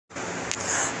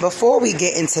before we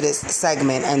get into this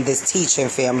segment and this teaching,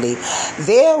 family,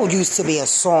 there used to be a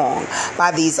song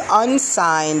by these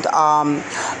unsigned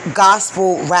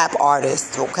gospel rap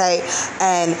artists, okay?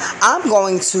 And I'm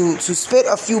going to spit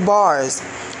a few bars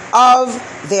of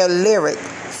their lyric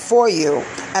for you,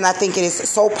 and I think it is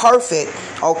so perfect,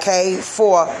 okay,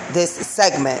 for this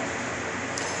segment.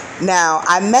 Now,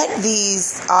 I met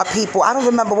these people, I don't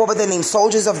remember what were their names,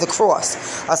 Soldiers of the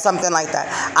Cross or something like that.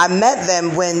 I met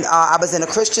them when I was in a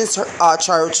Christian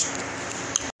church.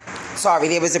 Sorry,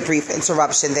 there was a brief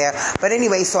interruption there. But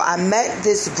anyway, so I met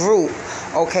this group,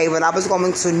 okay, when I was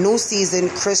going to New Season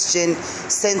Christian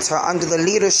Center under the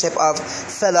leadership of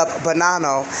Philip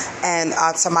Bonanno. And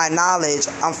to my knowledge,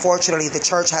 unfortunately, the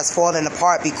church has fallen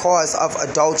apart because of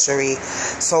adultery.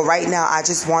 So right now, I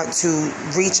just want to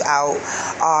reach out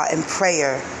in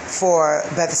prayer for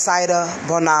Bethsaida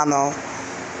Bonanno.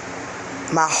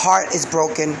 My heart is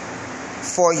broken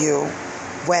for you.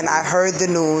 When I heard the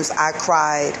news, I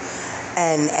cried.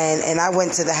 And I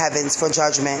went to the heavens for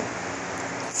judgment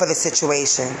for the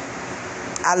situation.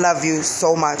 I love you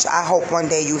so much. I hope one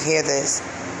day you hear this.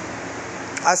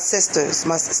 Us sisters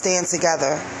must stand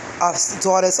together. Us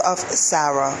daughters of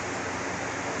Sarah.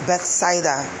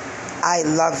 Bethsaida, I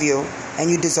love you. And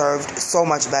you deserved so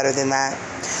much better than that.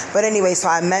 But anyway, so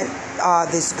I met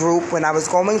this group when I was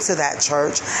going to that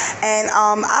church. And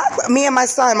me and my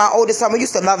son, my oldest son, we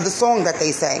used to love the song that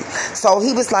they sang. So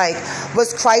he was like,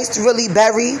 was Christ really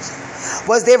buried?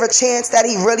 Was there a chance that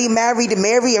he really married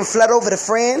Mary and fled over to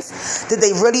France? Did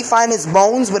they really find his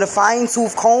bones with a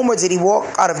fine-tooth comb, or did he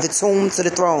walk out of the tomb to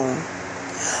the throne?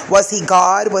 Was he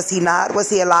God? Was he not?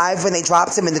 Was he alive when they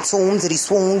dropped him in the tomb? Did he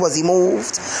swoon? Was he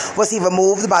moved? Was he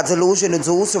removed by delusion and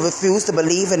Jews who refused to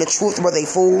believe in the truth? Were they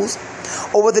fools?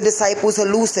 Or were the disciples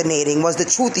hallucinating? Was the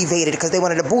truth evaded because they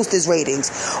wanted to boost his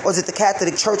ratings? Or did the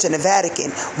Catholic Church and the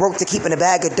Vatican work to keep in a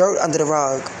bag of dirt under the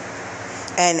rug?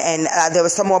 And there were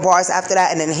some more bars after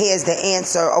that, and then here's the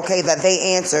answer, okay, that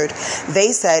they answered.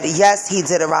 They said, yes, he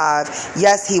did arrive.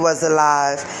 Yes, he was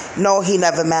alive. No, he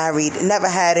never married, never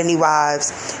had any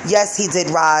wives. Yes, he did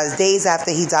rise days after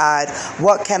he died.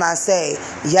 What can I say?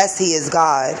 Yes, he is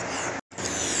God.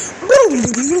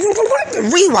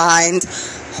 Rewind.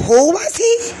 Who was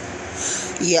he?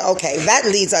 Yeah, okay, that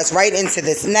leads us right into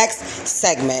this next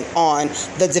segment on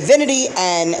the divinity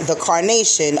and the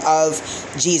carnation of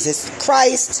Jesus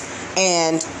Christ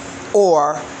and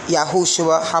or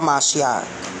Yahushua HaMashiach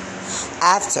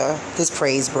after this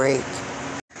praise break.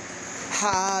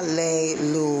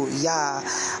 Hallelujah.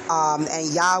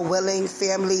 And Yah willing,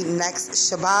 family, next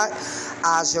Shabbat,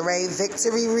 Ajere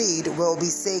Victory Reed will be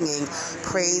singing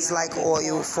Praise Like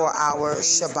Oil for our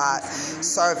Shabbat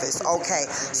service. Okay,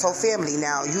 so family,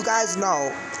 now you guys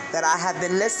know that I have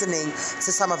been listening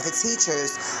to some of the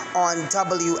teachers on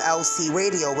WLC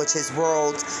Radio, which is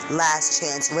World's Last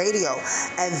Chance Radio,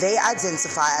 and they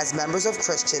identify as members of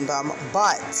Christendom,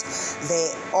 but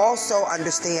they also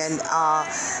understand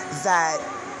that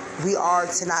we are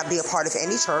to not be a part of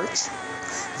any church,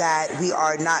 that we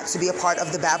are not to be a part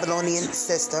of the Babylonian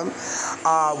system,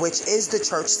 which is the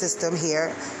church system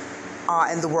here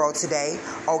in the world today.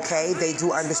 Okay, they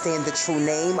do understand the true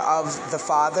name of the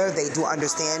Father. They do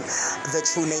understand the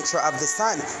true nature of the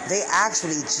Son. They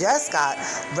actually just got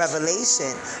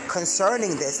revelation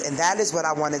concerning this, and that is what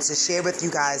I wanted to share with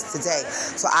you guys today.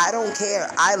 So I don't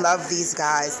care. I love these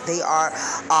guys. They are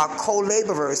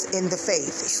co-laborers in the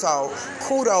faith. So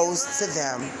kudos to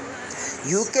them.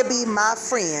 You could be my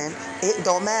friend. It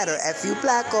don't matter if you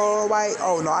black or white.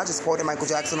 Oh, no, I just quoted Michael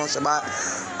Jackson on Shabbat.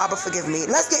 Abba, forgive me.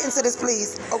 Let's get into this,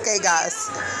 please. Okay,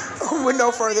 guys. With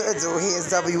no further ado, here's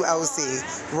WLC,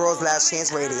 World's Last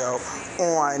Chance Radio,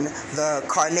 on the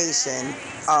carnation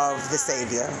of the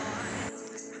Savior.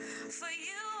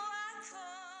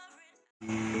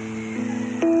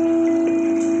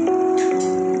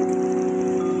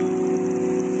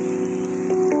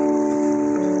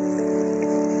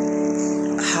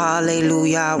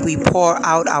 Hallelujah. We pour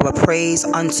out our praise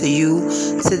unto you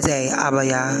today, Abba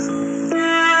Yah.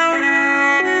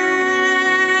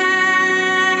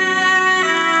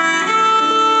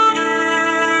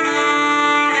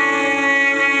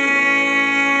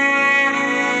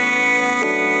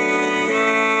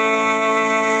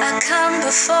 I come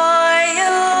before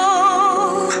you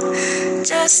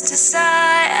just as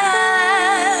I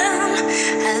am.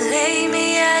 I lay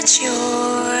me at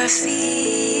your feet.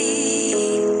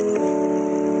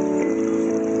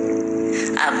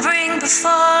 I bring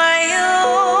before you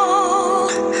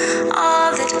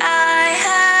all that I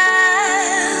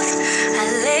have. I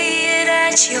lay it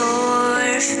at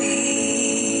your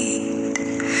feet.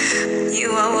 You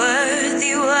are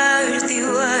worthy, worthy,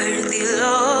 worthy,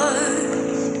 Lord.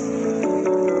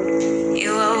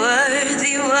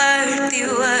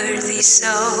 worthy,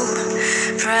 so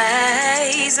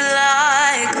praise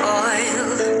like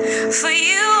oil. For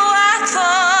you I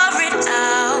pour it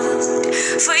out.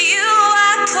 For you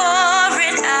I pour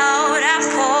it out. I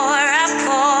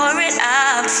pour it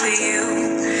out for you.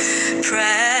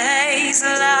 Praise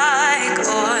like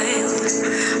oil.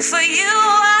 For you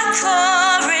I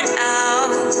pour it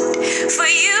out. For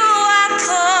you I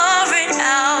pour it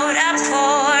out. I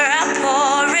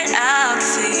pour it out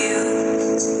for you.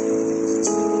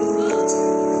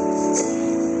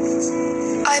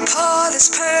 I pour this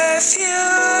perfume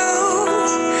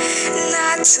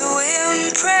not to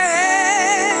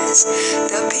impress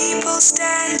the people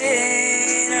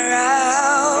standing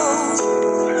around.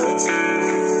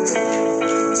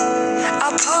 I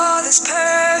pour this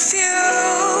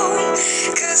perfume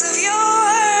 'cause of your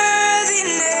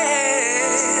worthiness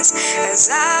as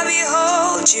I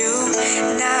behold you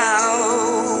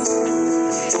now.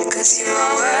 'Cause you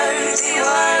are worthy,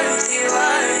 worthy,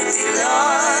 worthy,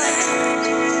 Lord.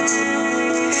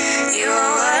 You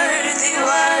are worthy,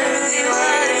 worthy,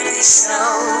 worthy, so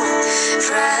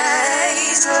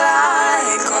praise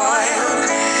like oil.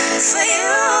 For you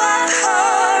I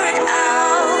pour it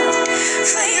out.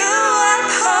 For you I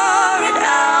pour it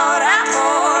out. I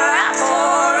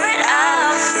pour it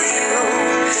out for you.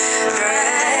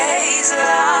 Praise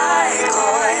like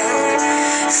oil.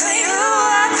 For you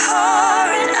I pour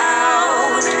it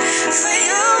out. For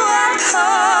you I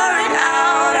pour it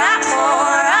out. I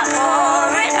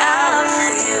pour it out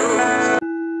for you.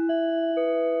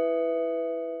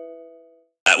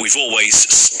 We've always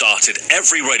started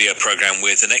every radio program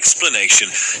with an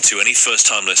explanation to any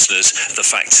first-time listeners, the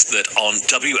fact that on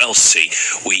WLC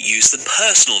we use the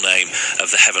personal name of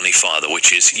the Heavenly Father,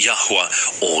 which is Yahweh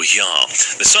or Yah.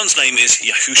 The Son's name is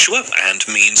Yahushua and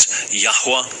means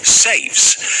Yahweh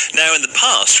saves. Now, in the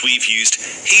past, we've used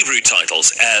Hebrew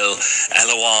titles, El,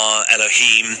 Eloah,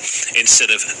 Elohim,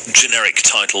 instead of generic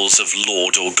titles of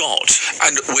Lord or God.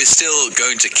 And we're still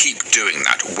going to keep doing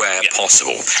that where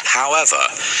possible. However,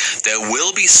 there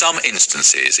will be some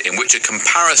instances in which a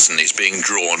comparison is being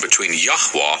drawn between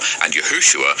Yahweh and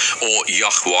Yahushua, or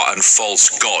Yahweh and false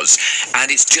gods,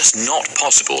 and it's just not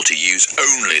possible to use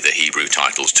only the Hebrew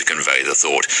titles to convey the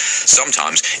thought.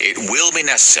 Sometimes it will be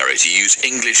necessary to use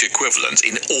English equivalents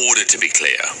in order to be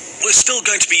clear. We're still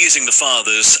going to be using the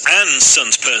Father's and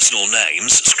Son's personal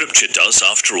names. Scripture does,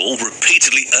 after all,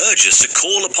 repeatedly urge us to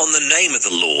call upon the name of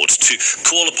the Lord, to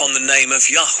call upon the name of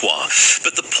Yahweh.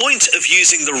 But the point of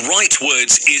using the right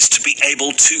words is to be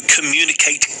able to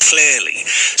communicate clearly.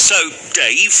 So,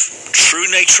 Dave, true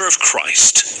nature of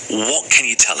Christ, what can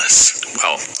you tell us?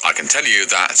 Well, I can tell you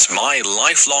that my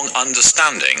lifelong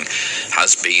understanding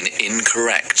has been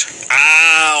incorrect.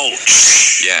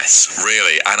 Ouch! Yes,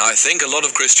 really. And I think a lot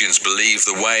of Christians believe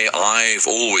the way I've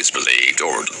always believed,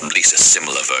 or at least a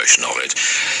similar version of it.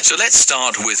 So let's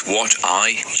start with what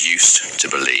I used to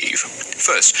believe.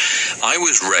 First, I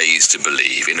was raised to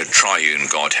believe in a triune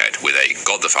Godhead with a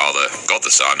God the Father, God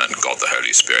the Son, and God the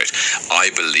Holy Spirit.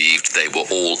 I believed they were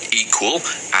all equal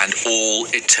and all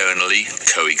eternally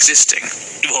coexisting.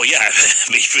 Well, yeah,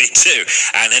 me too.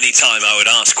 And any time I would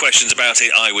ask questions about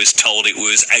it, I was told it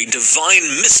was a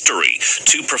divine mystery,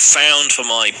 too profound for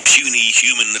my puny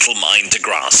human little mind to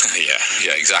grasp.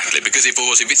 Yeah, exactly. Because if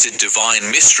it's a divine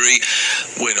mystery,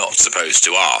 we're not supposed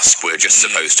to ask. We're just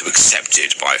supposed to accept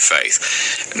it by faith.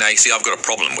 Now, you see, I've got a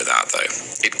problem with that, though.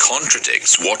 It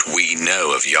contradicts what we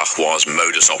know of Yahweh's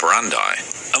modus operandi.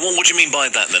 And what do you mean by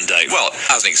that then, Dave? Well,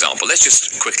 as an example, let's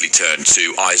just quickly turn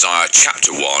to Isaiah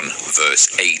chapter 1, verse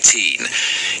 18.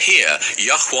 Here,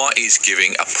 Yahweh is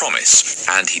giving a promise,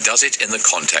 and he does it in the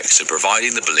context of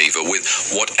providing the believer with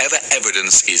whatever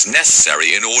evidence is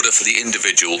necessary in order for the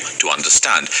individual to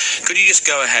understand. Could you just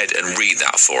go ahead and read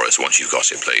that for us once you've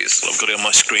got it, please? Well, I've got it on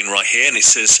my screen right here, and it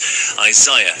says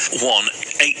Isaiah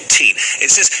 1:18.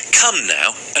 It says, "Come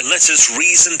now, and let us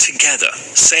reason together,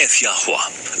 saith Yahweh.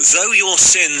 Though your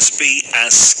sins be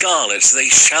as scarlet, they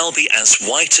shall be as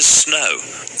white as snow.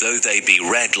 Though they be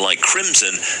red like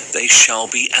crimson, they shall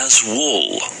be as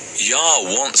wool." Yah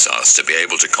wants us to be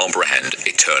able to comprehend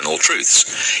eternal truths.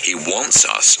 He wants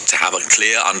us to have a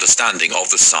clear understanding of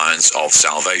the science of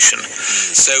salvation.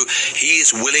 So he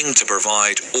is willing to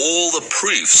provide all the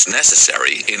proofs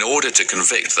necessary in order to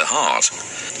convict the heart.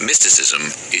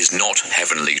 Mysticism is not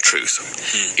heavenly truth.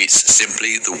 It's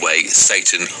simply the way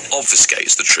Satan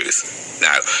obfuscates the truth.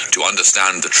 Now, to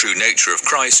understand the true nature of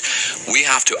Christ, we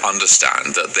have to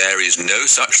understand that there is no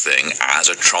such thing as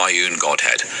a triune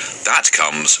Godhead. That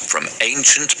comes from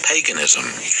ancient paganism.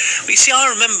 You see, I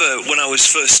remember when I was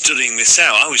first studying this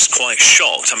out, I was quite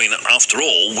shocked. I mean, after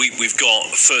all, we've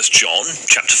got 1 John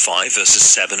chapter 5, verses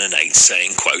 7 and 8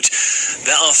 saying, quote,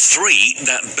 "There are three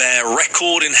that bear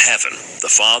record in heaven,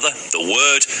 the Father, the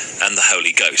Word, and the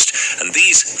Holy Ghost. And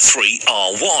these three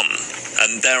are one.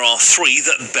 And there are three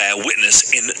that bear witness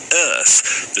in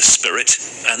earth, the Spirit,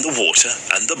 and the water,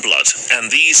 and the blood. And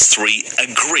these three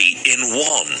agree in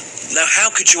one." Now,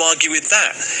 how could you argue with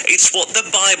that? It's what the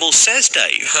Bible says,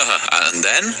 Dave. And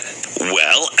then?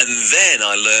 Well, and then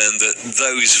I learned that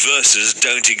those verses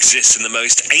don't exist in the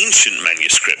most ancient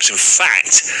manuscripts. In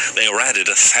fact, they were added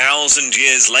 1,000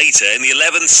 years later in the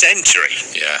 11th century.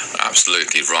 Yeah,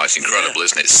 absolutely right. Incredible,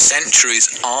 isn't it? Centuries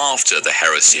after the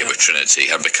heresy of a Trinity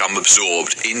had become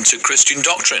absorbed into Christian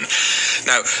doctrine.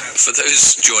 Now, for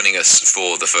those joining us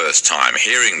for the first time,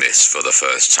 hearing this for the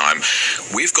first time,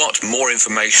 we've got more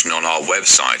information on our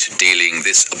website dealing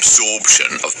this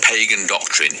absorption of pagan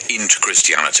doctrine into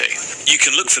Christianity. You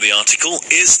can look for the article,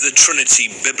 "Is the Trinity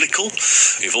Biblical?"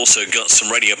 We've also got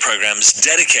some radio programs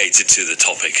dedicated to the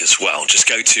topic as well. Just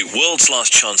go to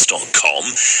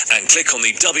worldslastchance.com and click on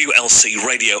the WLC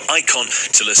radio icon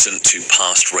to listen to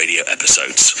past radio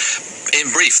episodes. In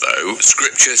brief, though,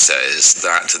 Scripture says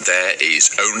that there is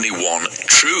only one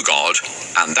true God,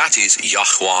 and that is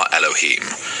Yahweh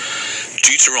Elohim.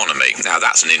 Deuteronomy, now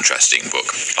that's an interesting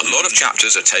book. A lot of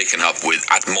chapters are taken up with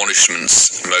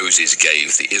admonishments Moses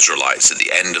gave the Israelites at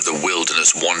the end of the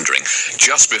wilderness wandering,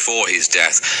 just before his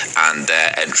death and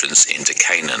their entrance into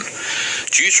Canaan.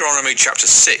 Deuteronomy chapter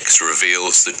 6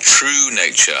 reveals the true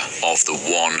nature of the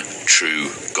one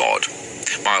true God.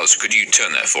 Miles, could you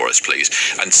turn there for us, please,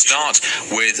 and start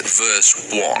with verse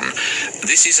 1.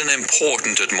 This is an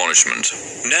important admonishment.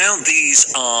 "Now these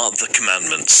are the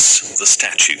commandments, the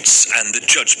statutes, and the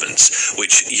judgments,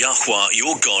 which Yahweh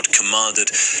your God commanded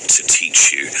to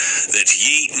teach you, that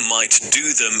ye might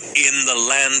do them in the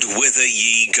land whither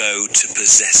ye go to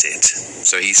possess it."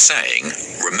 So he's saying,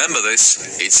 remember this,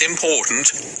 it's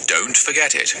important, don't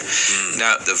forget it.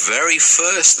 Now, the very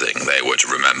first thing they were to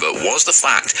remember was the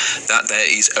fact that there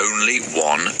is only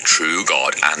one true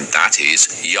God, and that is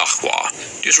Yahweh.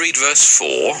 Just read verse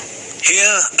 4.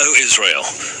 "Hear, O Israel,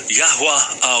 Yahweh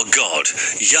our God,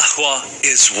 Yahweh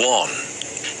is one."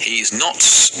 He's not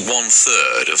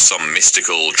 1/3 of some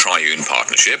mystical triune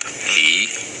partnership. He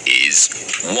is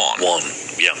one. One,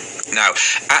 yeah. Now,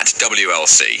 at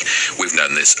WLC, we've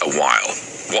known this a while.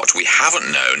 What we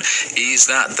haven't known is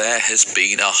that there has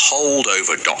been a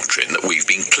holdover doctrine that we've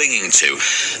been clinging to,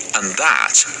 and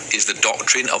that is the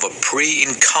doctrine of a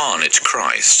pre-incarnate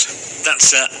Christ.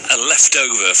 That's a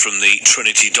leftover from the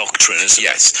Trinity doctrine, isn't it?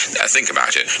 Yes. Now, think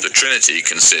about it. The Trinity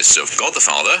consists of God the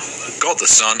Father, God the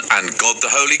Son, and God the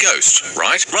Holy Ghost,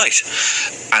 right? Right.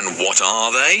 And what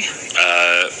are they?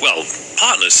 Well,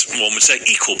 partners. One would say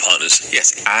equal partners.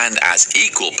 Yes, and as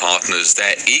equal partners,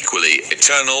 they're equally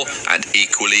eternal and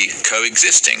equally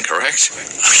coexisting, correct?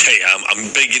 Okay, I'm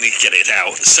beginning to get it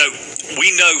out. So,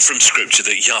 we know from Scripture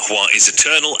that Yahweh is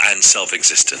eternal and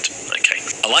self-existent. Okay.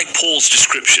 I like Paul's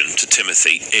description to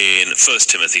Timothy in 1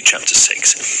 Timothy chapter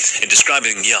 6. In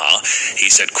describing Yah, he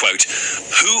said, quote,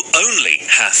 "Who only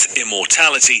hath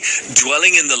immortality,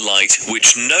 dwelling in the light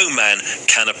which no man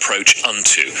can approach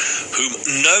unto, whom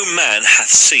no man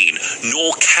hath seen,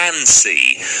 nor can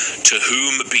see, to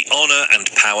whom be honour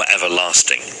and power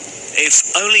everlasting."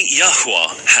 If only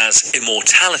Yahweh has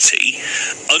immortality,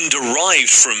 underived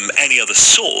from any other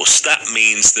source, that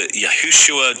means that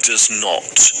Yahushua does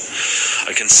not.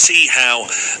 I can see how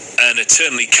an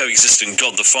eternally coexisting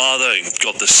God the Father and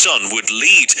God the Son would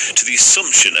lead to the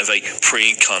assumption of a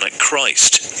pre-incarnate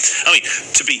Christ. I mean,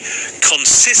 to be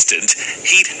consistent,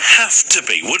 he'd have to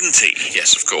be, wouldn't he?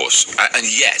 Yes, of course. And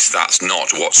yet, that's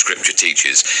not what Scripture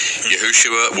teaches.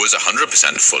 Yahushua was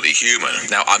 100% fully human.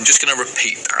 Now, I'm just going to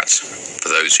repeat that. For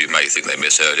those who may think they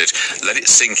misheard it, let it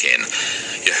sink in.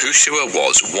 Yahushua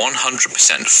was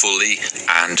 100% fully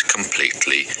and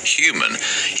completely human.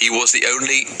 He was the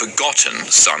only begotten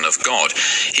Son of God.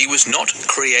 He was not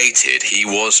created, he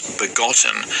was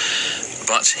begotten,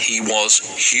 but he was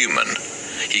human.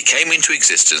 He came into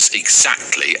existence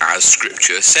exactly as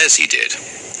Scripture says he did.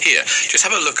 Here, just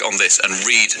have a look on this and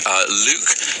read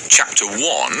Luke chapter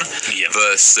 1,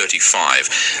 verse 35.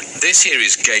 This here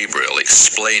is Gabriel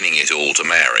explaining it all to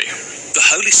Mary. "The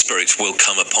Holy Spirit will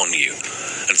come upon you,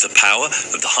 and the power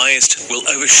of the highest will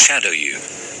overshadow you.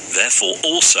 Therefore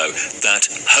also that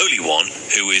Holy One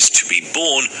who is to be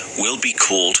born will be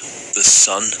called the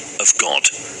Son of God."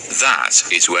 That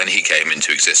is when he came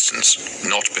into existence,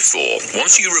 not before.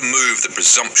 Once you remove the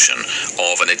presumption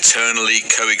of an eternally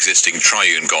coexisting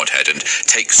triune Godhead and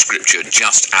take Scripture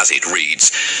just as it reads,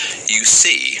 you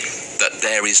see that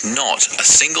there is not a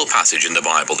single passage in the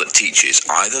Bible that teaches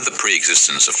either the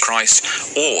pre-existence of Christ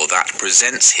or that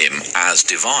presents him as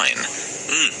divine.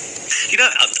 You know,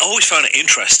 I always found it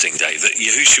interesting, Dave, that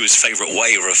Yahushua's favourite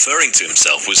way of referring to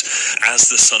himself was as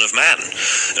the Son of Man.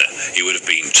 He would have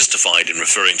been justified in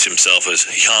referring to himself as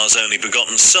Yah's only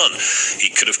begotten Son. He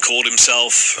could have called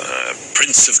himself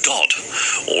Prince of God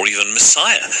or even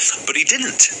Messiah, but he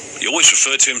didn't. He always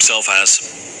referred to himself as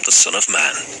the Son of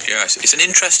Man. Yes, it's an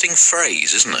interesting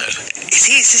phrase, isn't it? It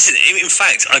is, isn't it? In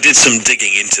fact, I did some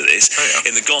digging into this. Oh, yeah.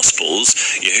 In the Gospels,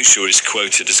 Yahushua is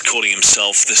quoted as calling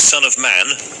himself the Son of Man.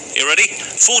 You ready?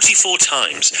 44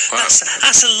 times. Wow.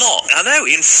 That's a lot. I know,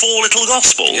 in 4 little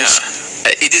Gospels.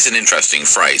 Yeah. It is an interesting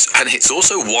phrase, and it's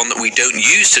also one that we don't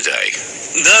use today.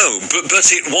 No, but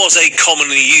it was a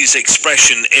commonly used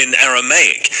expression in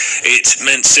Aramaic. It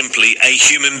meant simply a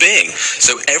human being.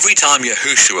 So every time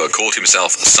Yahushua called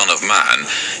himself the Son of Man,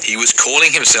 he was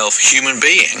calling himself human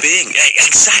being.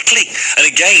 Exactly. And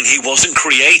again, he wasn't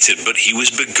created, but he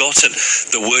was begotten.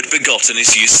 The word begotten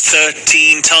is used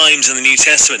 13 times in the New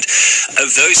Testament.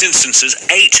 Of those instances,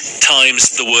 8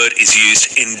 times the word is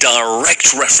used in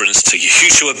direct reference to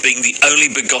Yahushua being the only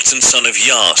begotten Son of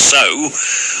Yah. So,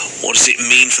 what does it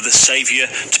mean for the Saviour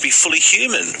to be fully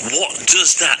human? What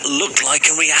does that look like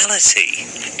in reality?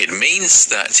 It means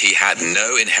that he had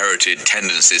no inherited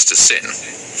tendencies to sin.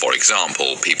 For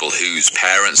example, people whose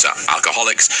parents are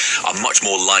alcoholics are much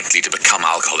more likely to become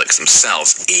alcoholics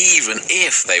themselves, even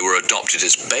if they were adopted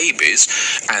as babies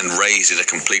and raised in a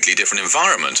completely different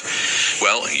environment.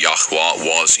 Well, Yahweh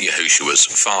was Yahushua's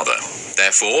father.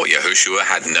 Therefore, Yahushua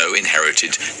had no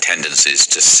inherited tendencies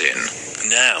to sin.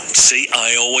 Now, see,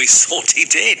 I always thought he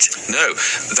did. No,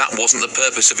 that wasn't the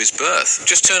purpose of his birth.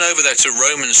 Just turn over there to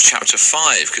Romans chapter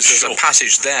 5, because there's a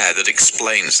passage there that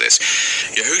explains this.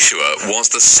 Yahushua was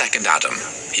the second Adam.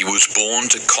 He was born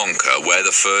to conquer where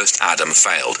the first Adam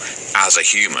failed, as a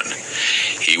human.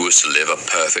 He was to live a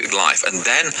perfect life, and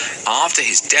then, after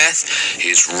his death,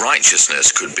 his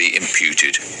righteousness could be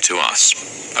imputed to us.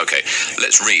 Okay,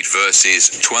 let's read verses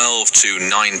 12 to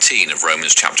 19 of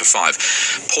Romans chapter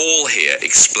 5. Paul here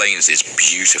explains this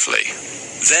beautifully.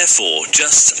 Therefore,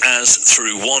 just as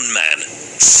through one man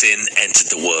sin entered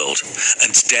the world,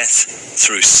 and death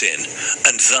through sin,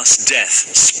 and thus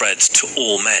death spread to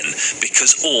all men,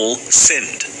 because all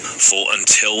sinned. For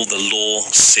until the law,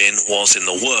 sin was in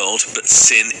the world, but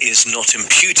sin is not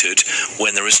imputed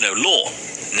when there is no law.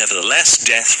 Nevertheless,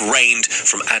 death reigned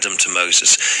from Adam to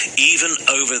Moses, even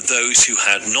over those who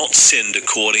had not sinned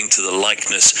according to the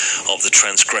likeness of the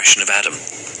transgression of Adam,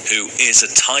 who is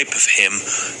a type of him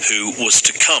who was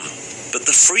to come. But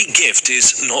the free gift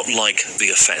is not like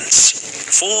the offence.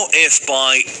 For if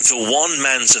by the one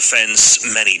man's offence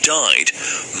many died,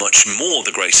 much more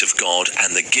the grace of God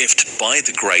and the gift by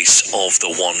the grace of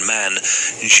the one man,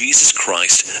 Jesus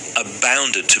Christ,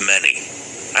 abounded to many.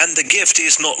 And the gift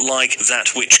is not like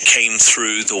that which came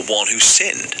through the one who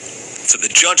sinned. For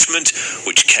the judgment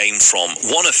which came from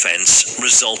one offence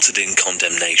resulted in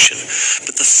condemnation,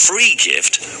 but the free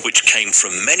gift which came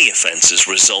from many offences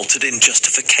resulted in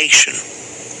justification.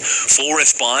 For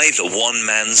if by the one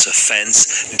man's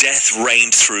offence death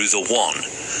reigned through the one,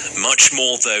 much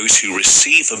more those who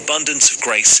receive abundance of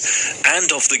grace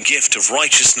and of the gift of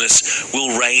righteousness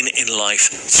will reign in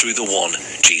life through the one,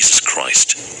 Jesus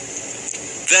Christ.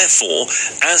 Therefore,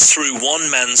 as through one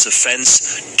man's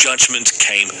offence, judgment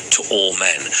came to all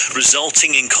men,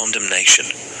 resulting in condemnation.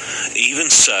 Even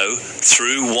so,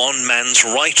 through one man's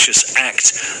righteous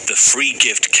act, the free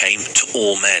gift came to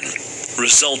all men,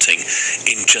 resulting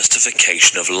in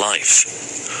justification of life.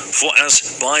 For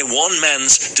as by one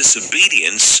man's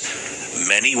disobedience,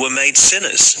 many were made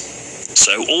sinners,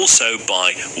 so also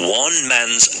by one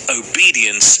man's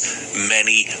obedience,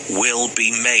 many will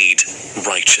be made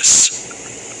righteous.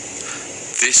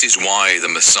 This is why the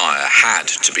Messiah had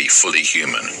to be fully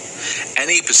human.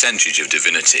 Any percentage of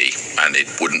divinity, and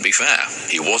it wouldn't be fair.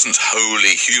 He wasn't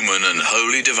wholly human and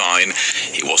wholly divine.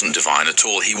 He wasn't divine at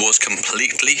all. He was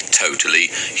completely, totally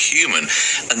human.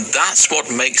 And that's what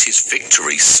makes his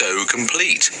victory so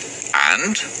complete.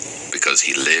 And because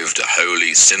he lived a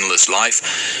holy, sinless life,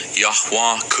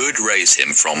 Yahweh could raise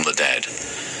him from the dead.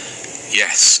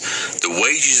 Yes, the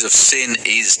wages of sin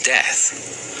is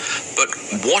death. But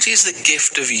what is the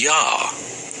gift of Yah?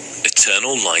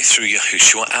 Eternal life through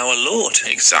Yahushua our Lord.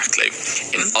 Exactly.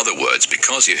 In other words,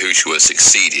 because Yahushua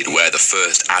succeeded where the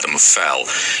first Adam fell,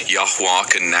 Yahweh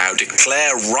can now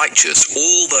declare righteous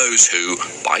all those who,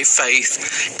 by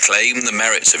faith, claim the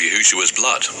merits of Yahushua's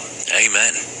blood.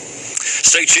 Amen.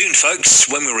 Stay tuned, folks.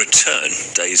 When we return,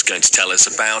 Dave's going to tell us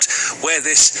about where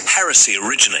this heresy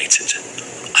originated.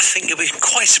 I I think you'll be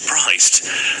quite surprised.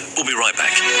 We'll be right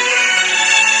back.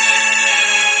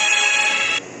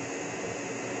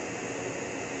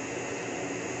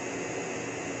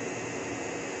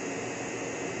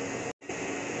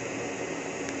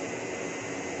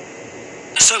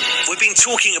 So, we've been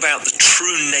talking about the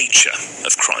true nature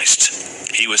of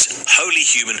Christ. He was wholly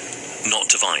human, not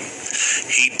divine.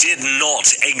 He did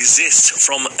not exist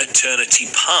from eternity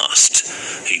past.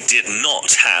 He did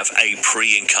not have a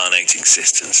pre-incarnate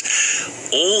existence.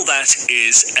 All that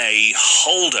is a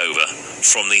holdover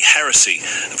from the heresy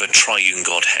of a triune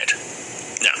Godhead.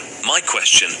 Now, my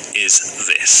question is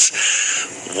this.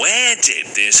 Where did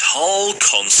this whole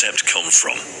concept come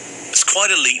from? It's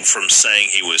quite a leap from saying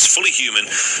he was fully human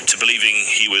to believing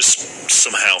he was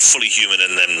somehow fully human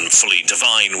and then fully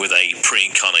divine with a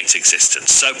pre-incarnate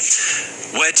existence. So,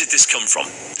 where did this come from?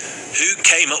 Who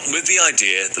came up with the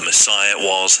idea the Messiah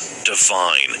was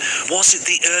divine? Was it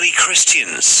the early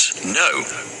Christians? No.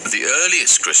 The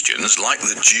earliest Christians, like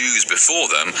the Jews before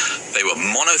them, they were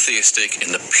monotheistic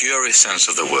in the purest sense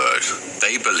of the word.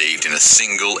 They believed in a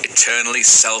single, eternally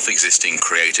self-existing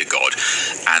creator God,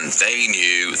 and they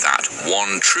knew that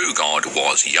one true God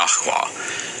was Yahweh.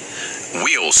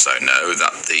 We also know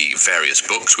that the various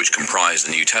books which comprise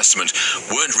the New Testament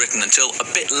weren't written until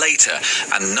a bit later,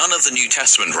 and none of the New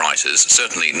Testament writers,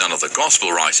 certainly none of the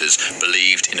Gospel writers,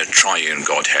 believed in a triune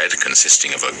Godhead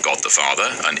consisting of a God the Father,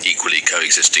 an equally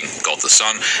coexisting God the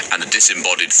Son, and a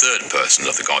disembodied third person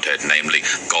of the Godhead, namely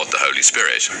God the Holy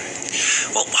Spirit.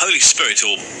 Well, Holy Spirit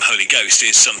or Holy Ghost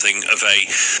is something of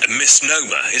a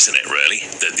misnomer, isn't it, really?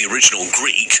 That the original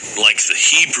Greek, like the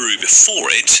Hebrew before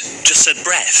it, just said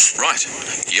breath. Right.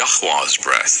 Yahweh's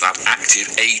breath, that active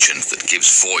agent that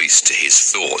gives voice to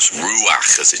his thoughts,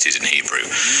 ruach as it is in Hebrew.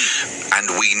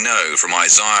 And we know from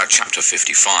Isaiah chapter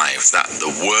 55 that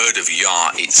the word of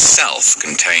Yah itself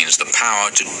contains the power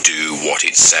to do what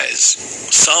it says.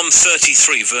 Psalm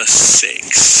 33 verse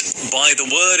 6, by the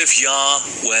word of Yah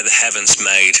were the heavens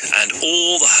made, and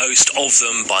all the host of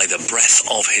them by the breath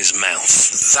of his mouth.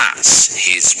 That's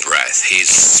his breath, his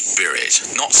spirit,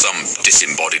 not some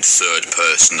disembodied third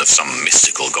person of some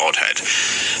mystical Godhead.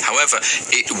 However,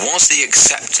 it was the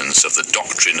acceptance of the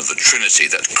doctrine of the Trinity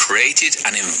that created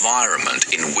an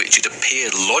environment in which it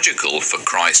appeared logical for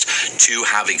Christ to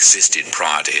have existed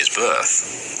prior to his birth.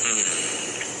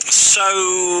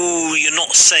 So, you're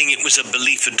not saying it was a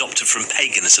belief adopted from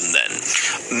paganism then?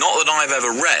 Not that I've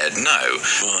ever read, no.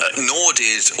 Right. Nor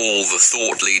did all the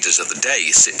thought leaders of the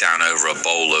day sit down over a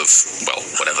bowl of, well,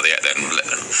 whatever they ate then,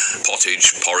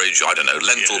 pottage, porridge, I don't know,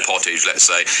 lentil pottage, let's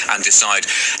say, and decide,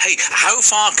 hey, how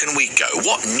far can we go?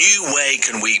 What new way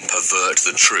can we pervert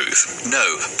the truth?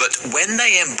 No, but when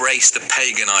they embraced the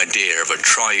pagan idea of a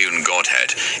triune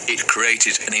Godhead, it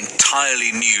created an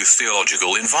entirely new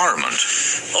theological environment.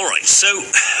 All right, so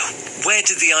where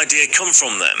did the idea come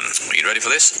from then? Are you ready for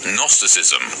this?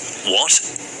 Gnosticism. What?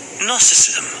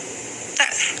 Gnosticism?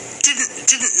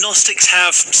 Didn't Gnostics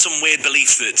have some weird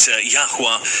belief that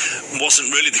Yahweh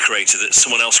wasn't really the creator, that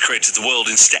someone else created the world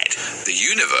instead? The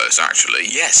universe,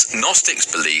 actually, yes. Gnostics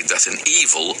believed that an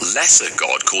evil, lesser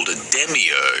god called a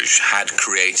demiurge had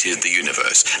created the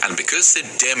universe. And because the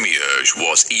demiurge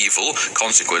was evil,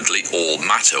 consequently all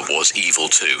matter was evil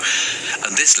too.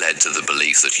 And this led to the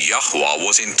belief that Yahweh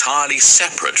was entirely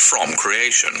separate from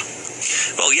creation.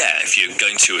 Well, yeah, if you're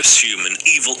going to assume an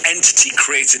evil entity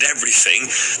created everything,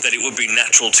 then it would be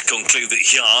natural to conclude that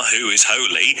Yah, who is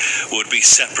holy, would be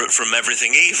separate from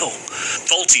everything evil.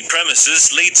 Faulty premises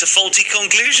lead to faulty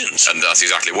conclusions. And that's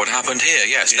exactly what happened here,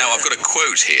 yes. Yeah. Now, I've got a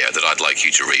quote here that I'd like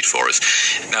you to read for us.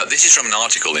 Now, this is from an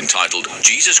article entitled,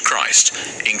 Jesus Christ,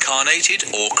 Incarnated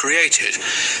or Created?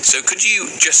 So could you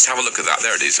just have a look at that?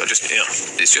 There it is.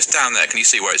 It's just down there. Can you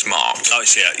see where it's marked? Oh,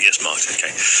 yes, marked,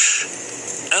 okay.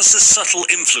 As the subtle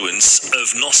influence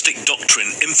of Gnostic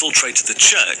doctrine infiltrated the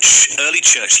church, early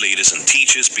church leaders and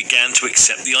teachers began to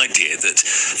accept the idea that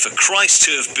for Christ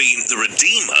to have been the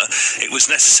Redeemer, it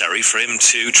was necessary for him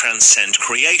to transcend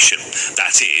creation.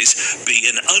 That is, be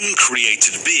an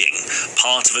uncreated being,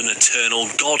 part of an eternal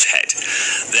Godhead.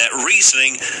 Their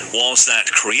reasoning was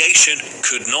that creation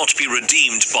could not be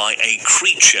redeemed by a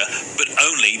creature, but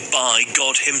only by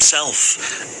God himself.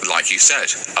 Like you said,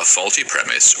 a faulty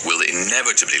premise will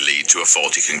inevitably lead to a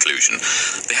faulty conclusion.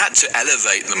 They had to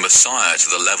elevate the Messiah to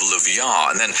the level of of Yah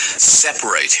and then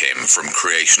separate him from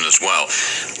creation as well.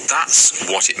 That's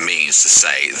what it means to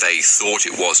say they thought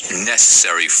it was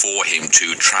necessary for him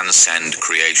to transcend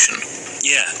creation.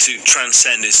 Yeah, to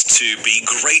transcend is to be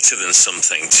greater than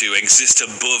something, to exist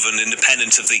above and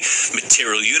independent of the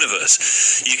material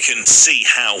universe. You can see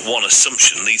how one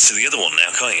assumption leads to the other one now,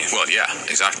 can't you? Well, yeah,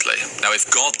 exactly. Now, if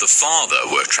God the Father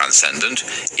were transcendent,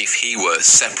 if he were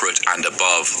separate and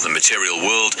above the material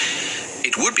world,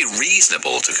 it would be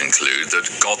reasonable to conclude that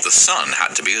God the Son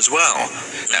had to be as well.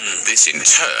 Now, this in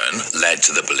turn led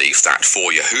to the belief that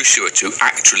for Yahushua to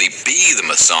actually be the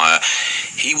Messiah,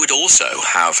 he would also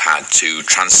have had to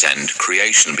transcend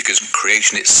creation, because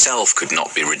creation itself could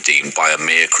not be redeemed by a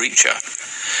mere creature.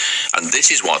 And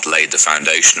this is what laid the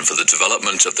foundation for the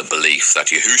development of the belief that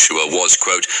Yahushua was,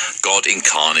 quote, God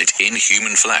incarnate in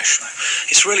human flesh.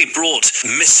 It's really brought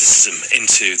mysticism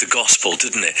into the gospel,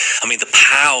 didn't it? I mean, the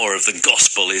power of the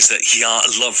gospel is that Yah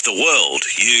loved the world,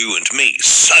 you and me,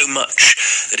 so much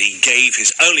that he gave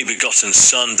his only begotten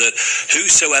Son, that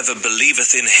whosoever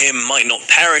believeth in him might not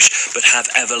perish, but have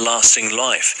everlasting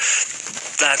life.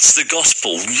 That's the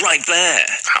gospel right there.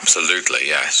 Absolutely,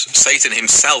 yes. Satan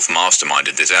himself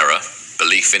masterminded this error.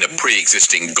 Belief in a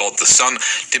pre-existing God the Son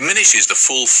diminishes the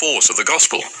full force of the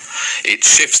gospel. It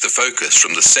shifts the focus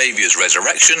from the Saviour's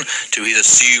resurrection to his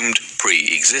assumed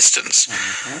pre-existence.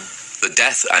 The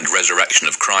death and resurrection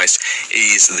of Christ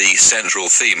is the central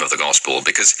theme of the gospel,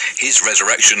 because his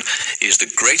resurrection is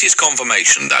the greatest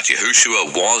confirmation that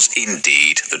Yahushua was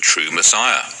indeed the true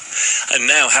Messiah. And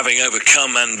now, having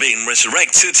overcome and been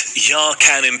resurrected, Yah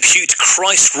can impute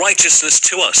Christ's righteousness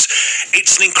to us.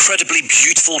 It's an incredibly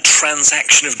beautiful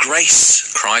transaction of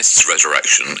grace. Christ's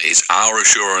resurrection is our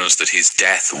assurance that his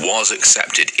death was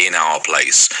accepted in our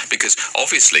place, because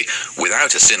obviously,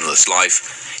 without a sinless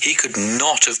life, he could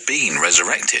not have been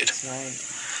resurrected. Right.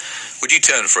 Would you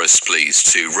turn for us, please,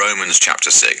 to Romans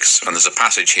chapter 6? And there's a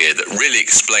passage here that really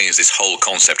explains this whole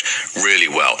concept really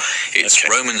well. It's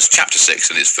Romans chapter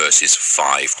 6, and it's verses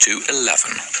 5 to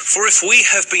 11. For if we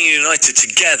have been united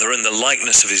together in the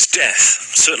likeness of his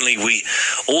death, certainly we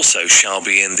also shall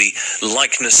be in the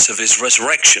likeness of his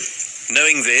resurrection.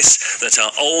 Knowing this, that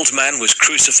our old man was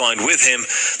crucified with him,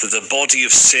 that the body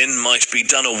of sin might be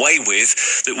done away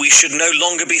with, that we should no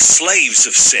longer be slaves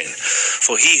of sin.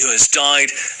 For he who has died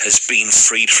has been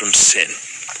freed from sin.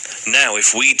 Now,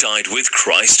 if we died with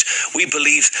Christ, we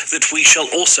believe that we shall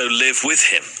also live with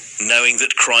him, knowing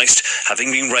that Christ,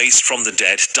 having been raised from the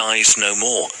dead, dies no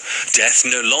more. Death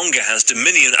no longer has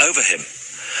dominion over him.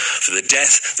 For the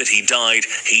death that he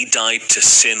died to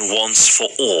sin once for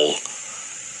all.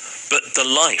 But the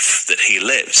life that he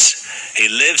lives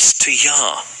to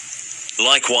Yah.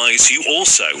 Likewise, you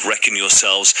also reckon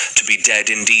yourselves to be dead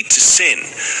indeed to sin,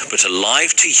 but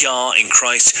alive to Yah in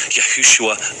Christ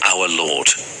Yahushua our Lord.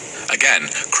 Again,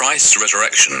 Christ's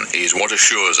resurrection is what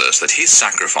assures us that his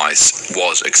sacrifice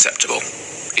was acceptable.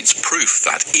 It's proof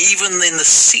that even in the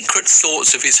secret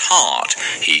thoughts of his heart,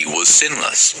 he was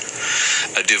sinless.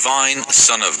 A divine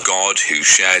Son of God who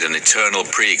shared an eternal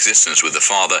pre-existence with the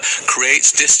Father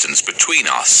creates distance between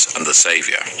us and the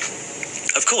Saviour.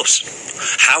 Of course.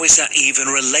 How is that even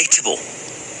relatable?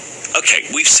 Okay,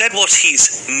 we've said what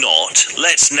he's not.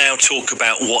 Let's now talk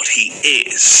about what he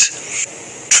is.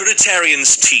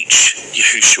 Trinitarians teach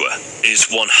Yahushua is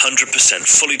 100%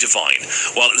 fully divine,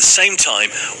 while at the same time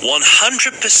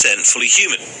 100% fully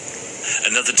human.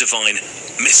 Another divine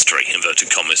mystery, inverted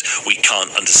commas, we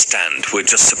can't understand. We're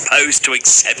just supposed to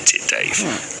accept it, Dave.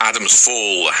 Adam's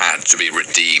fall had to be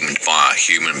redeemed by a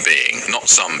human being, not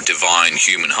some divine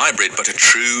human hybrid, but a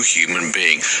true human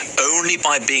being. Only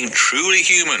by being truly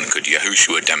human could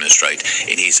Yahushua demonstrate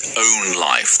in his own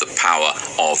life the power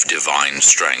of divine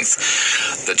strength,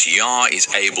 that Yah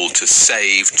is able to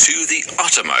save to the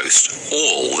uttermost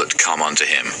all that come unto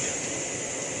him.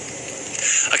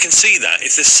 I can see that.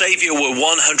 If the Saviour were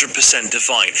 100%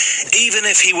 divine, even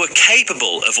if he were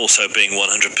capable of also being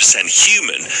 100%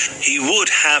 human, he would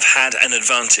have had an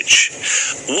advantage.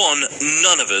 One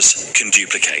none of us can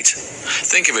duplicate.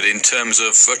 Think of it in terms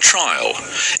of a trial.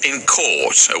 In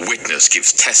court, a witness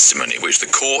gives testimony which the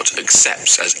court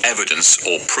accepts as evidence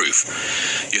or proof.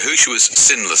 Yahushua's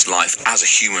sinless life as a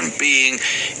human being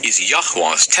is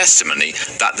Yahweh's testimony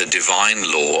that the divine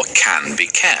law can be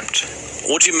kept.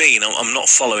 What do you mean? I'm not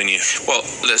following you. Well,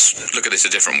 let's look at this a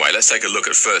different way. Let's take a look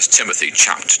at 1 Timothy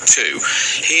chapter 2.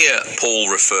 Here, Paul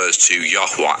refers to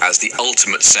Yahweh as the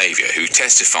ultimate Saviour, who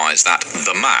testifies that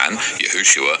the man,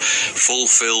 Yahushua,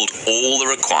 fulfilled all the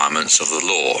requirements of the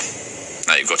law.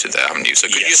 Now you've got it there, haven't you? So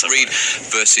could you just read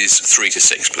verses 3 to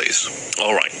 6, please?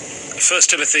 All right. 1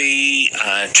 Timothy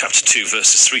chapter 2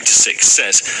 verses 3 to 6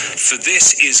 says, "For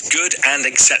this is good and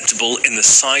acceptable in the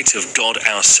sight of God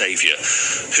our Saviour,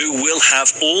 who will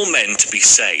have all men to be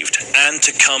saved and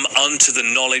to come unto the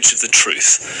knowledge of the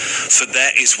truth. For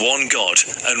there is one God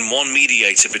and one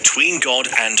mediator between God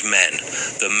and men,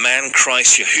 the man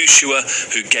Christ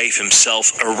Yahushua, who gave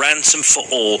himself a ransom for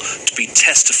all to be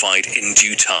testified in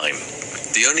due time."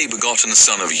 The only begotten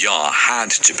Son of Yah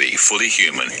had to be fully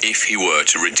human if he were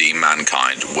to redeem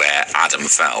mankind where Adam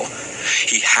fell.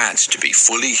 He had to be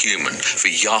fully human for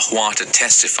Yahweh to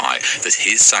testify that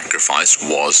his sacrifice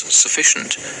was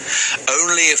sufficient.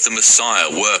 Only if the Messiah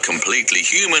were completely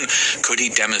human could he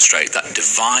demonstrate that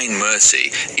divine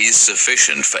mercy is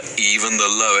sufficient for even the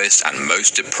lowest and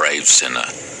most depraved sinner.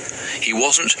 He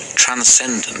wasn't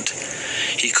transcendent.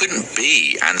 He couldn't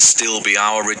be and still be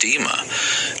our Redeemer.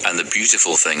 And the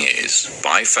beautiful thing is,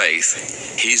 by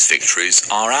faith, his victories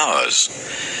are ours.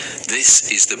 This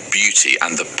is the beauty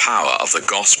and the power of the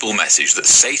gospel message that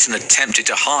Satan attempted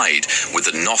to hide with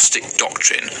the Gnostic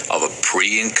doctrine of a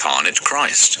pre-incarnate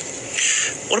Christ.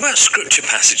 What about scripture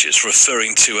passages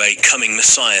referring to a coming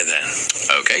Messiah then?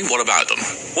 Okay, what about them?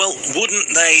 Well,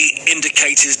 wouldn't they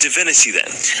indicate his divinity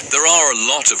then? There are a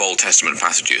lot of Old Testament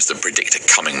passages that predict a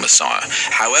coming Messiah.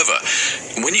 However,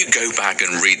 when you go back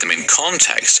and read them in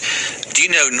context, do you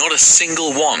know not a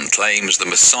single one claims the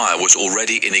Messiah was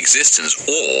already in existence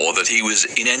or that he was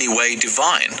in any way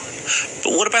divine?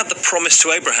 But what about the promise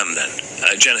to Abraham then?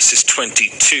 Genesis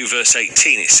 22 verse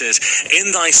 18, it says,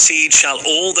 "In thy seed shall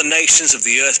all the nations of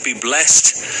the earth be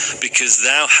blessed, because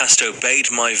thou hast obeyed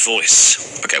my voice."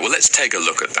 Okay, well, let's take a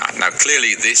look at that. Now,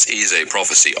 clearly, this is a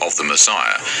prophecy of the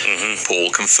Messiah. Paul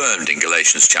confirmed in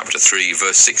Galatians chapter 3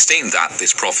 verse 16 that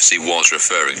this prophecy was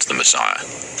referring to the Messiah.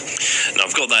 Now,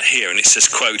 I've got that here, and it says,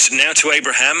 quote, "Now to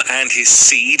Abraham and his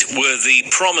seed were the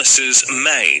promises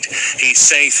made. He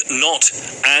saith not,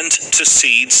 and to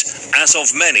seeds as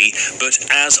of many, but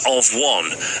as of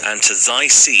one, and to thy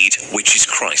seed, which is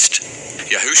Christ."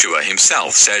 Yahushua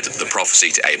himself said the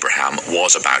prophecy to Abraham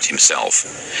was about himself.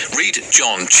 Read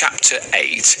John chapter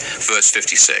 8, verse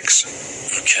 56.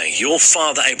 Okay, "Your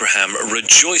father Abraham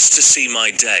rejoiced to see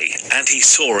my day, and he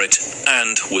saw it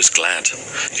and was glad."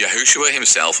 Yahushua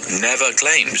himself never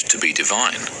claimed to be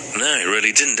divine. No, he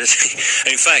really didn't, did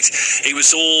he? In fact, he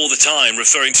was all the time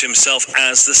referring to himself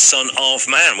as the Son of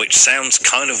Man, which sounds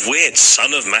kind of weird,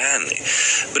 Son of Man.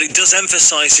 But it does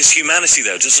emphasize his humanity,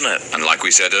 though, doesn't it? And like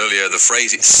we said earlier, the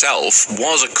phrase itself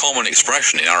was a common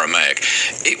expression in Aramaic.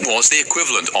 It was the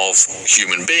equivalent of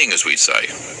human being, as we'd say.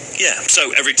 Yeah,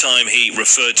 so every time he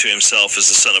referred to himself as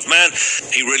the Son of Man,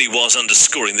 he really was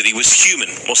underscoring that he was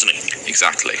human, wasn't he?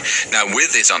 Exactly. Now,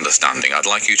 with this understanding, I'd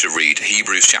like you to read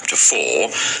Hebrews chapter 4,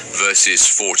 verses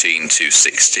 14 to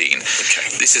 16.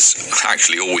 Okay. This has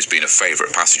actually always been a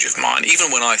favourite passage of mine, even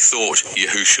when I thought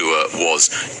Yahushua was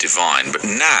divine. But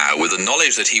now, with the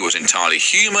knowledge that he was entirely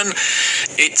human,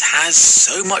 it has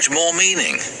so much more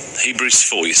meaning. Hebrews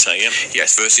 4, you say, yeah?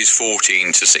 Yes, verses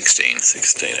 14 to 16.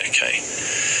 16, okay.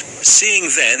 "Seeing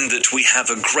then that we have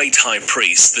a great high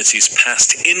priest that is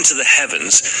passed into the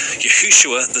heavens,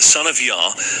 Yahushua the Son of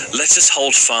Yah, let us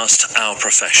hold fast our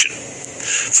profession.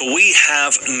 For we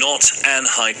have not an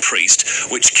high priest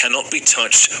which cannot be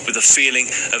touched with the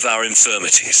feeling of our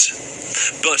infirmities,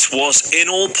 but was in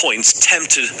all points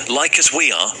tempted like as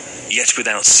we are, yet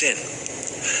without sin.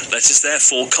 Let us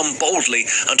therefore come boldly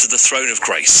unto the throne of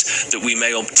grace, that we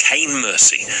may obtain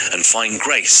mercy and find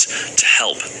grace to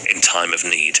help in time of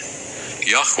need."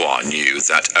 Yahweh knew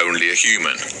that only a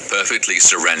human, perfectly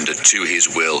surrendered to his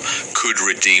will, could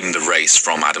redeem the race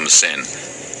from Adam's sin.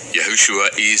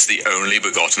 Yahushua is the only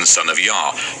begotten Son of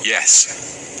Yah, yes,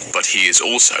 but he is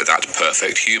also that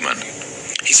perfect human.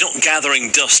 He's not gathering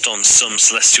dust on some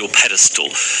celestial pedestal,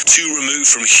 too removed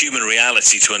from human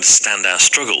reality to understand our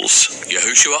struggles.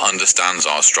 Yahushua understands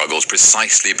our struggles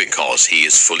precisely because he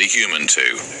is fully human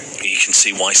too. You can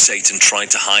see why Satan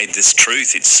tried to hide this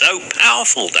truth. It's so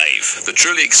powerful, Dave. The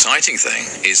truly exciting thing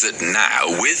is that now,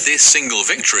 with this single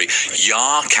victory,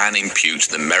 Yah can impute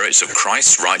the merits of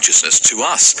Christ's righteousness to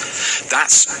us.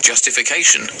 That's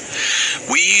justification.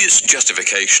 We use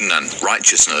justification and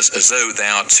righteousness as though they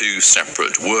are two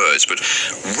separate words, but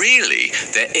really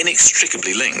they're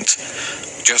inextricably linked.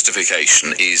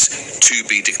 Justification is to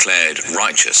be declared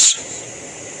righteous,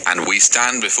 and we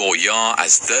stand before Yah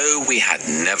as though we had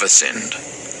never sinned.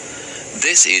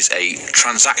 This is a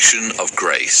transaction of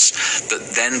grace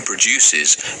that then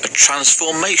produces a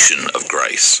transformation of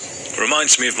grace.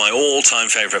 Reminds me of my all-time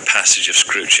favourite passage of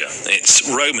Scripture. It's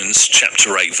Romans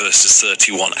chapter 8, verses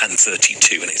 31 and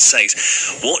 32, and it says,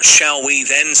 "What shall we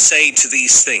then say to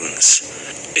these things?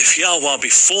 If Yahweh be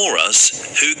for us,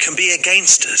 who can be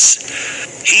against us?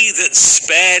 He that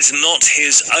spared not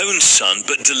his own son,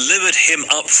 but delivered him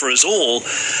up for us all,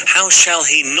 how shall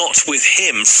he not with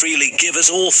him freely give us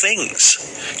all things?"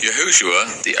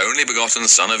 Yahushua, the only begotten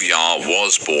Son of Yah,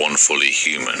 was born fully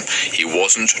human. He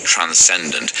wasn't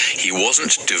transcendent. He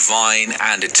wasn't divine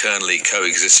and eternally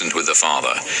coexistent with the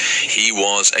Father. He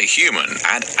was a human,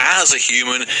 and as a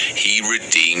human, he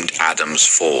redeemed Adam's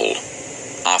fall.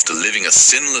 After living a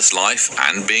sinless life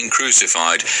and being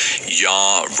crucified,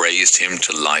 Yah raised him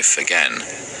to life again.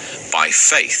 By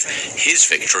faith, his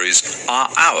victories are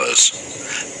ours.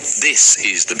 This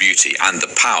is the beauty and the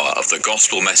power of the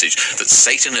gospel message that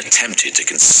Satan attempted to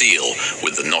conceal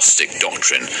with the Gnostic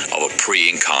doctrine of a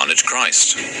pre-incarnate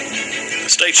Christ.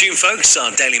 Stay tuned, folks.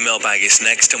 Our Daily Mailbag is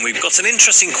next, and we've got an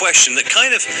interesting question that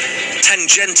kind of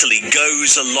tangentially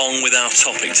goes along with our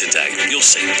topic today. You'll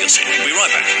see. We'll be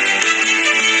right back.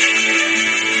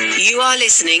 You are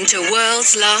listening to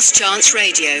World's Last Chance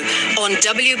Radio on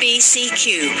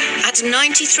WBCQ at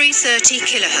 9330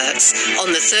 kilohertz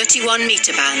on the 31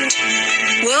 meter band.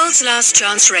 World's Last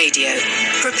Chance Radio,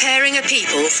 preparing a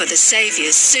people for the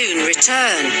Saviour's soon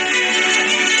return.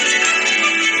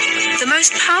 The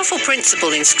most powerful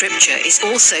principle in Scripture is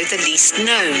also the least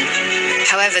known.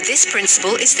 However, this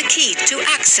principle is the key to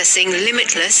accessing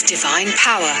limitless divine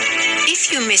power.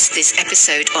 If you missed this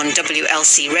episode on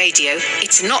WLC Radio,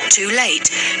 it's not too late.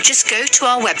 Just go to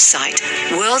our website,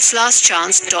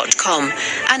 worldslastchance.com,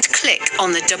 and click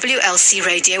on the WLC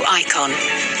Radio icon.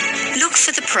 Look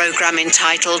for the program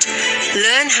entitled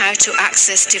Learn How to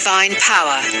Access Divine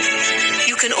Power.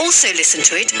 You can also listen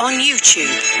to it on YouTube.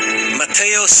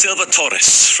 Mateo Silva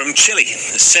Torres from Chile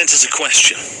sent us a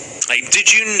question. Hey,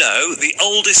 did you know the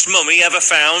oldest mummy ever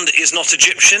found is not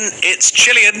Egyptian, it's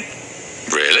Chilean?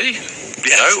 Really?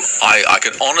 Yes. No, I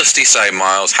can honestly say,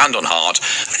 Miles, hand on heart,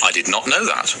 I did not know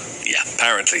that. Yeah,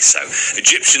 apparently so.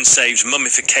 Egyptians saved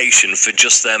mummification for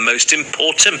just their most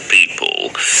important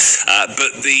people.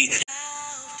 But the...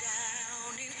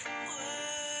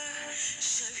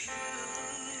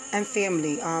 And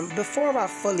family, before I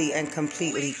fully and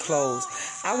completely close,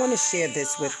 I want to share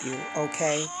this with you,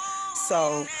 okay?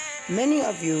 So, many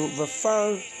of you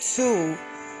refer to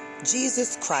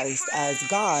Jesus Christ as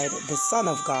God, the Son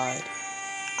of God.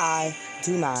 I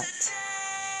do not.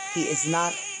 He is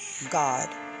not God.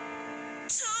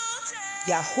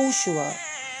 Yahushua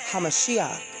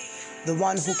HaMashiach, the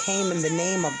one who came in the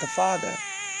name of the Father,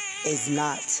 is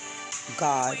not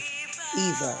God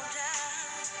either.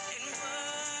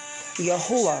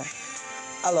 Yahuwah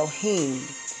Elohim,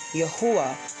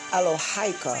 Yahuwah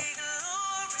Elohika,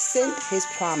 sent his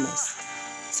promise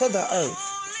to the earth,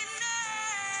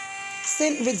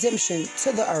 sent redemption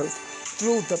to the earth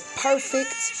through the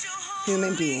perfect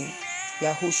human being,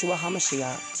 Yahushua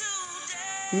HaMashiach,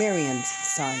 Miriam's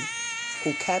son,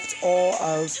 who kept all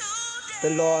of the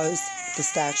laws, the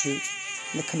statutes,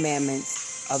 the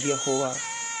commandments of Yahuwah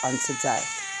unto death.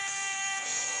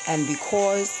 And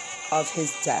because of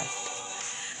his death,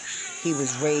 he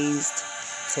was raised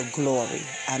to glory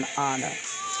and honor.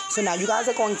 So now you guys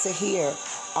are going to hear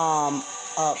a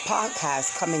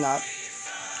podcast coming up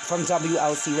from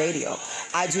WLC Radio.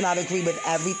 I do not agree with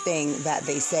everything that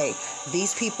they say.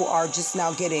 These people are just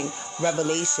now getting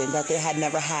revelation that they had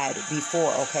never had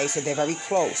before, okay? So they're very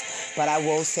close. But I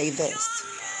will say this.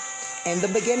 In the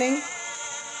beginning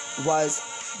was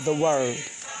the Word.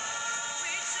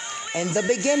 In the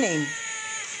beginning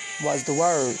was the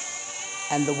Word.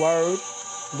 And the Word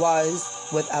was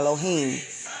with Elohim.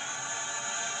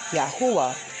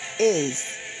 Yahuwah is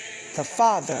the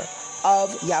Father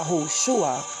of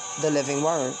Yahushua, the living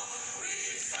Word.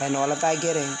 And all of thy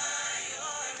getting,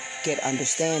 get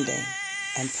understanding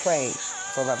and pray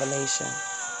for revelation.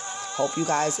 Hope you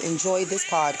guys enjoy this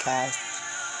podcast.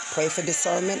 Pray for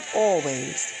discernment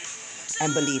always.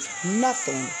 And believe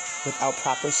nothing without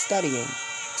proper studying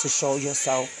to show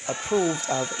yourself approved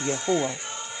of Yahuwah,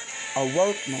 a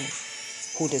workman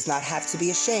who does not have to be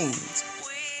ashamed,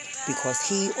 because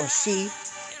he or she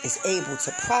is able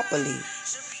to properly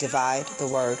divide the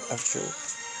word of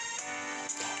truth.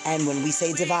 And when we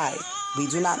say divide, we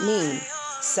do not mean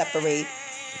separate,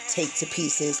 take to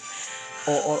pieces,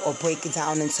 or break it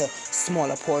down into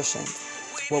smaller portions.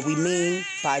 What we mean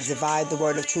by divide the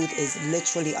word of truth is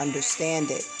literally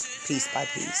understand it piece by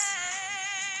piece,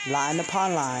 line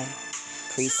upon line,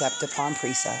 precept upon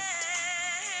precept.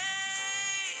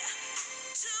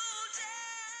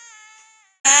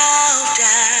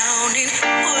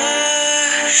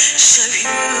 you.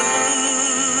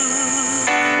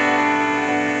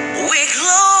 We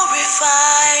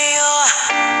glorify your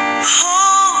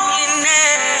holy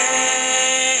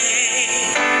name.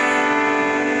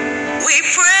 We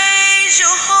praise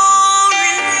your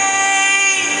holy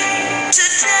name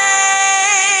today.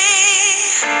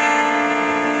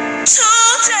 Today,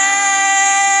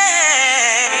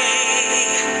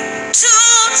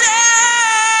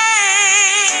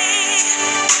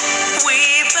 we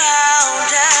bow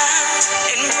down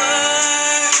and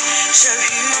worship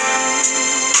you.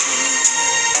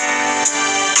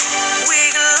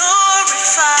 We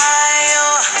glorify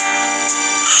your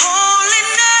holy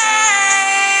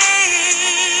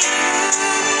name.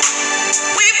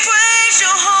 We praise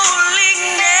your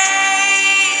holy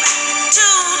name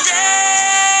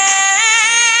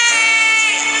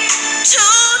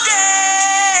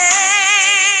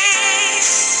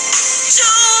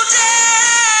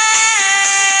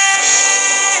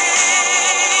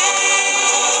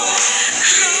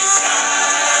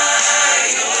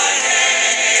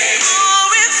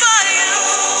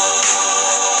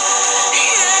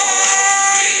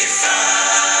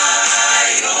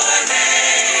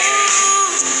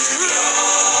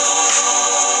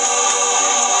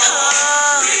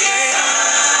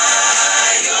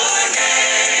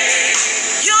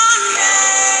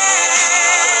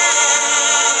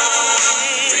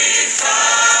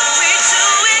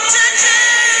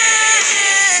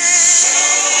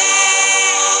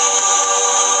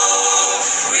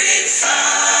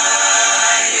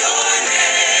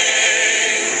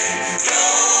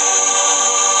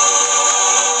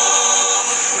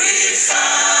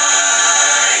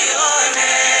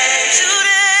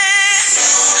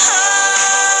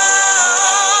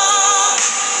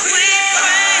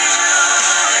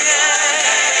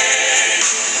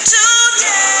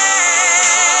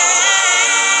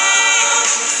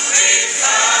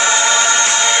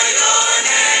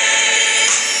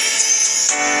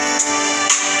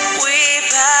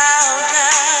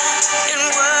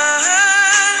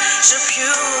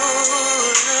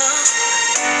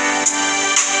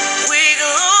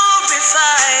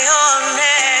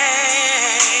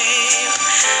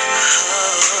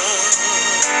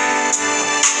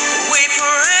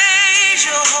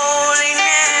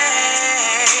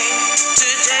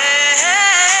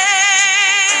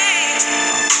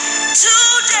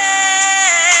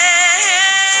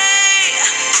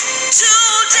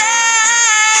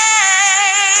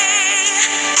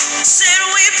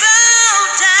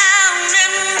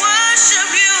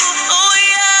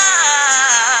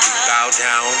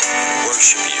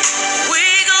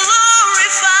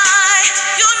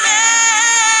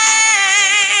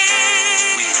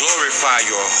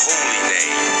Your holy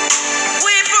name.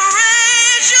 We